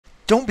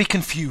Don't be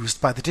confused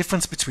by the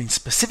difference between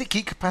specific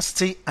heat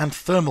capacity and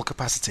thermal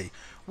capacity.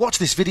 Watch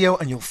this video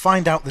and you'll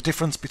find out the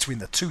difference between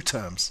the two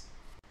terms.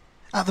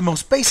 At the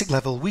most basic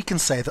level, we can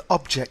say that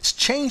objects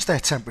change their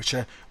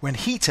temperature when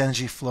heat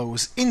energy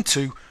flows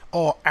into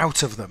or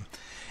out of them.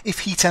 If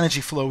heat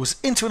energy flows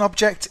into an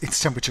object, its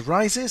temperature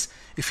rises.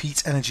 If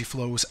heat energy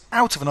flows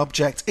out of an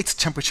object, its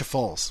temperature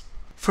falls.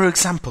 For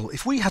example,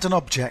 if we had an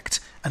object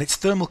and its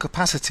thermal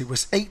capacity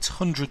was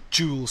 800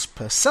 joules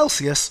per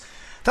Celsius,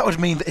 that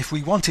would mean that if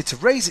we wanted to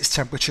raise its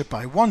temperature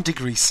by 1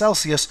 degree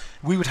Celsius,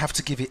 we would have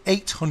to give it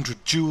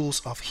 800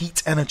 joules of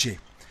heat energy.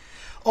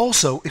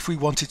 Also, if we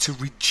wanted to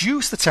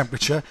reduce the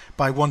temperature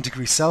by 1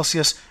 degree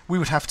Celsius, we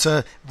would have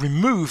to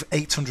remove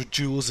 800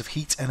 joules of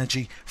heat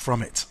energy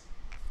from it.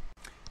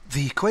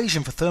 The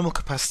equation for thermal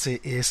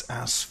capacity is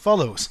as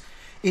follows.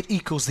 It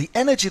equals the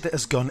energy that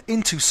has gone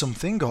into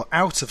something or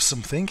out of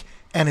something,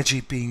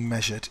 energy being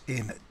measured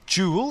in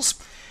joules,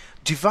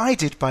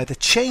 divided by the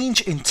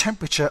change in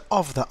temperature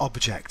of that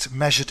object,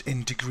 measured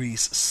in degrees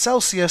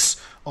Celsius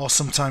or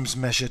sometimes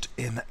measured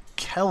in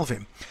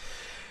Kelvin.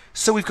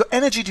 So we've got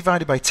energy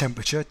divided by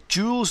temperature,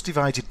 joules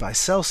divided by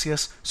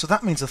Celsius, so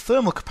that means the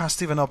thermal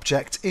capacity of an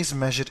object is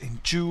measured in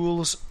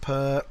joules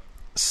per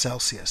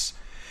Celsius.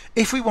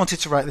 If we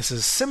wanted to write this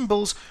as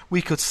symbols,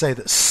 we could say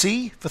that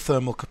C for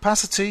thermal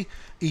capacity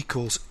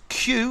equals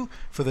Q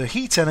for the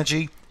heat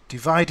energy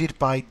divided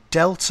by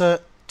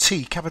delta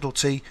T, capital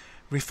T,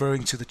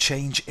 referring to the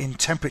change in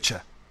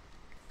temperature.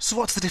 So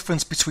what's the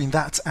difference between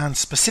that and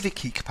specific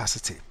heat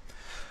capacity?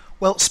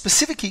 Well,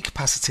 specific heat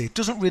capacity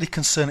doesn't really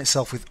concern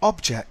itself with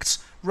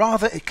objects,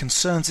 rather it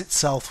concerns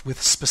itself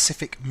with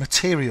specific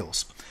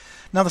materials.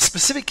 Now the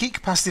specific heat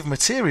capacity of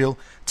material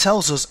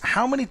tells us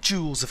how many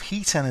joules of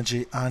heat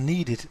energy are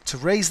needed to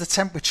raise the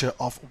temperature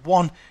of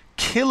 1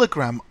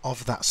 kilogram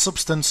of that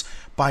substance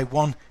by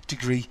 1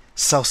 degree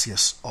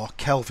Celsius or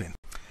Kelvin.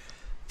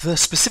 The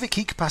specific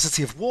heat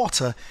capacity of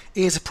water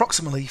is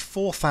approximately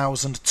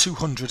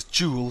 4,200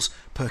 joules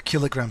per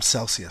kilogram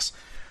Celsius.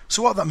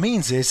 So what that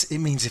means is, it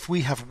means if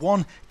we have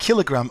 1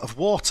 kilogram of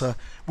water,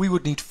 we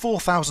would need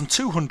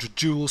 4,200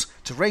 joules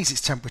to raise its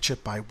temperature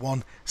by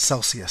 1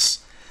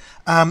 Celsius.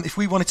 If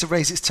we wanted to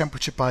raise its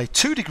temperature by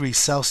 2 degrees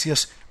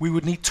Celsius, we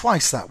would need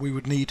twice that. We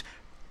would need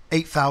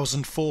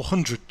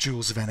 8,400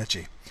 joules of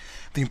energy.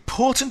 The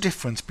important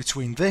difference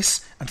between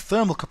this and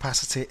thermal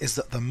capacity is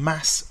that the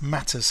mass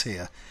matters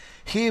here.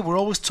 Here we're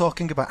always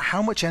talking about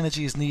how much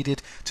energy is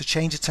needed to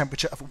change the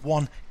temperature of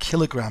 1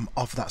 kilogram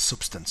of that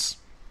substance.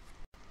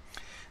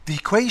 The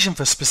equation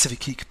for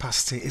specific heat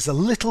capacity is a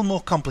little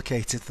more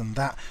complicated than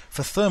that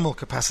for thermal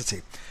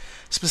capacity.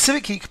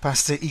 Specific heat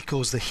capacity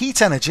equals the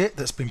heat energy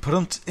that's been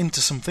put into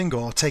something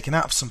or taken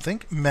out of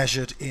something,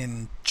 measured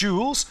in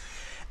joules,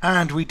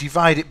 and we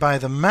divide it by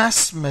the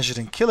mass, measured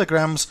in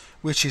kilograms,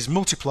 which is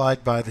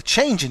multiplied by the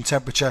change in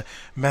temperature,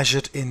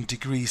 measured in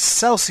degrees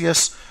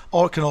Celsius,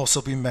 or it can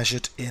also be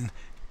measured in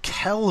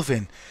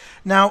Kelvin.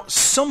 Now,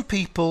 some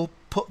people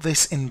put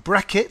this in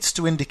brackets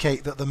to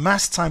indicate that the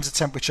mass times the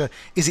temperature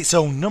is its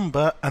own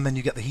number, and then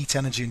you get the heat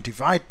energy and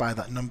divide by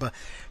that number.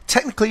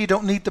 Technically you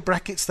don't need the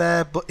brackets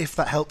there, but if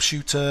that helps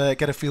you to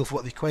get a feel for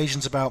what the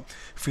equation's about,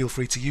 feel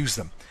free to use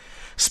them.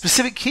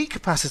 Specific heat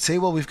capacity,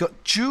 well, we've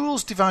got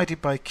joules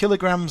divided by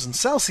kilograms and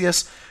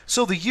Celsius,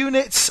 so the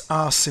units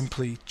are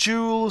simply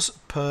joules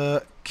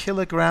per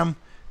kilogram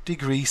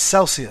degree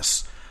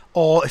Celsius,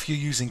 or if you're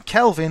using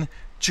Kelvin,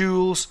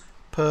 joules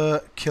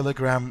per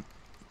kilogram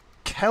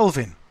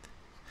Kelvin.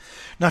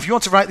 Now if you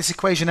want to write this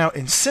equation out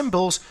in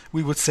symbols,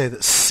 we would say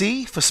that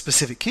C for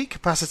specific heat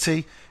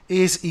capacity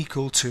is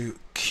equal to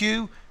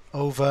Q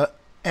over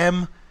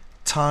M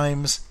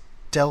times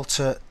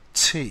delta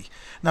T.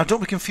 Now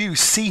don't be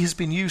confused, C has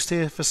been used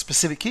here for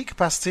specific heat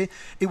capacity.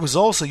 It was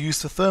also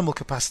used for thermal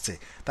capacity.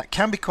 That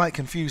can be quite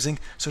confusing,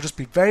 so just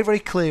be very, very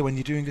clear when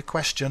you're doing a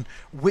question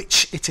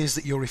which it is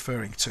that you're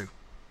referring to.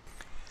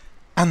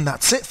 And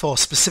that's it for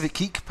specific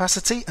heat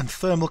capacity and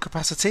thermal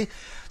capacity.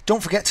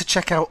 Don't forget to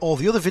check out all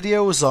the other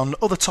videos on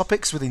other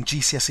topics within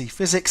GCSE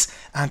Physics,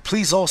 and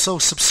please also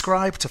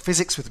subscribe to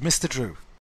Physics with Mr. Drew.